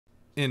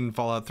In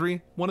Fallout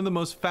 3, one of the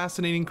most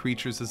fascinating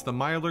creatures is the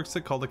Mirelurks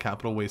that call the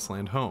Capital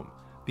Wasteland home.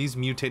 These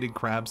mutated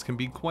crabs can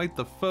be quite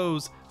the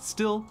foes,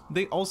 still,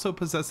 they also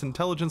possess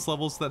intelligence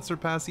levels that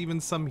surpass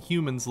even some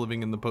humans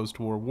living in the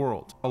post-war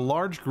world. A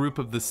large group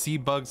of the sea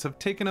bugs have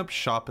taken up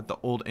shop at the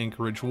old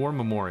Anchorage War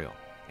Memorial,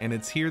 and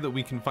it's here that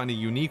we can find a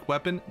unique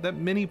weapon that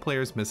many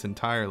players miss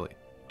entirely.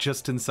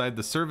 Just inside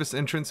the service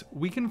entrance,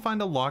 we can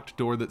find a locked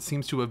door that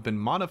seems to have been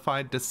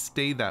modified to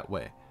stay that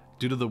way.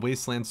 Due to the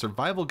Wasteland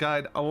Survival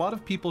Guide, a lot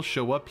of people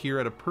show up here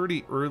at a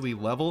pretty early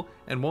level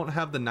and won't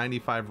have the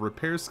 95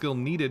 repair skill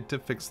needed to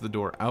fix the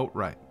door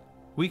outright.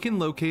 We can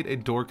locate a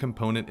door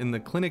component in the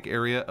clinic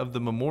area of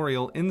the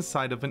memorial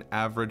inside of an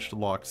averaged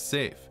locked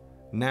safe.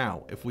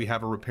 Now, if we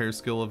have a repair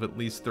skill of at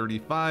least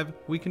 35,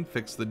 we can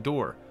fix the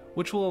door,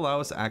 which will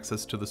allow us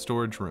access to the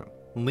storage room.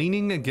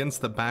 Leaning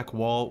against the back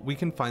wall, we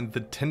can find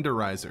the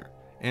Tenderizer,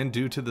 and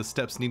due to the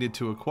steps needed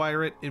to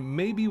acquire it, it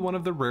may be one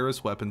of the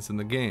rarest weapons in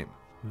the game.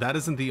 That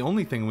isn't the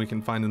only thing we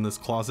can find in this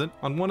closet.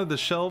 On one of the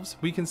shelves,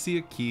 we can see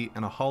a key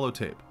and a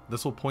holotape.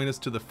 This will point us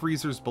to the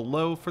freezers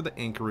below for the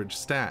Anchorage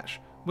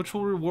stash, which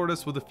will reward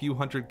us with a few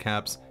hundred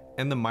caps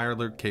and the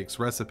Mirelurk Cakes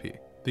recipe.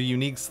 The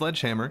unique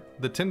Sledgehammer,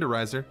 the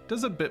Tenderizer,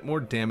 does a bit more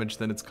damage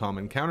than its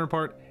common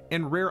counterpart,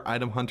 and rare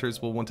item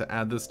hunters will want to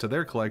add this to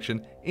their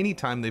collection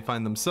anytime they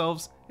find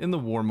themselves in the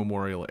War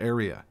Memorial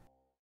area.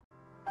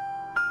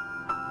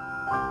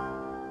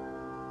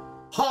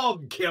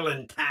 Hog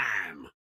killing time!